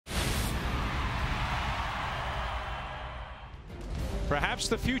Perhaps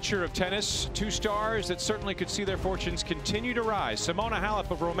the future of tennis. Two stars that certainly could see their fortunes continue to rise. Simona Halep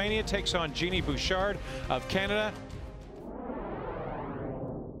of Romania takes on Genie Bouchard of Canada.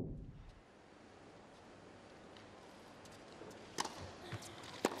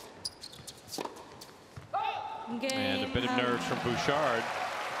 And a bit of nerves from Bouchard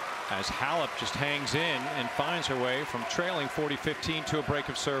as Halep just hangs in and finds her way from trailing 40-15 to a break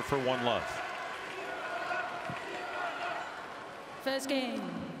of serve for 1-love. First game.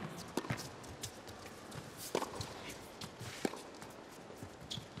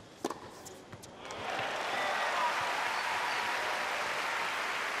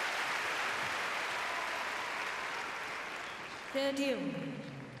 Third deal.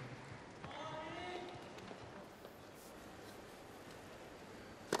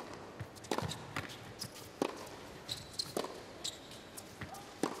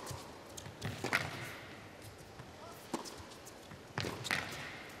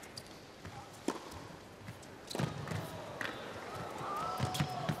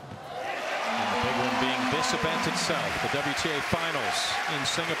 This event itself, the WTA Finals in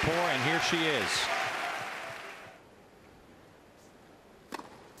Singapore, and here she is.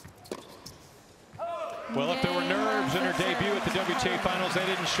 Well, if there were nerves in her debut at the WTA Finals, they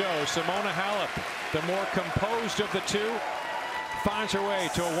didn't show. Simona Halep, the more composed of the two, finds her way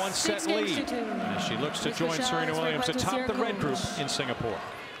to a one-set lead as she looks to join Serena Williams atop the red group in Singapore.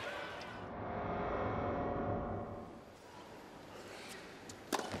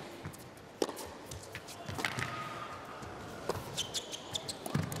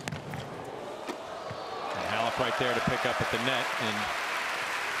 Right there to pick up at the net and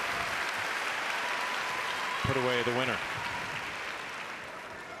put away the winner.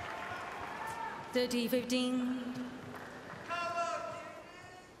 30-15.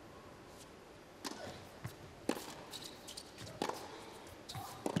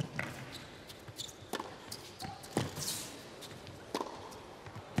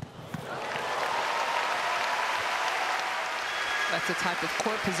 That's the type of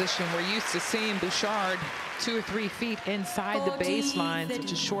court position we're used to seeing Bouchard 2 or 3 feet inside the baseline.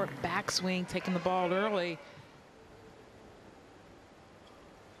 Such a short backswing, taking the ball early.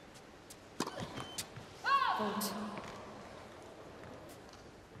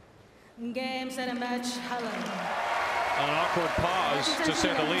 Game, set, and match. An awkward pause, to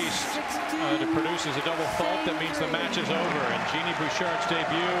say the least. It produces a double fault that means the match is over. And Genie Bouchard's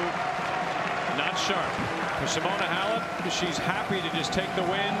debut, not sharp. For Simona Halep, she's happy to just take the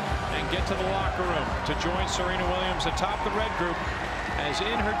win and get to the locker room to join Serena Williams atop the red group, as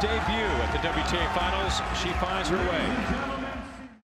in her debut at the WTA Finals, she finds her way.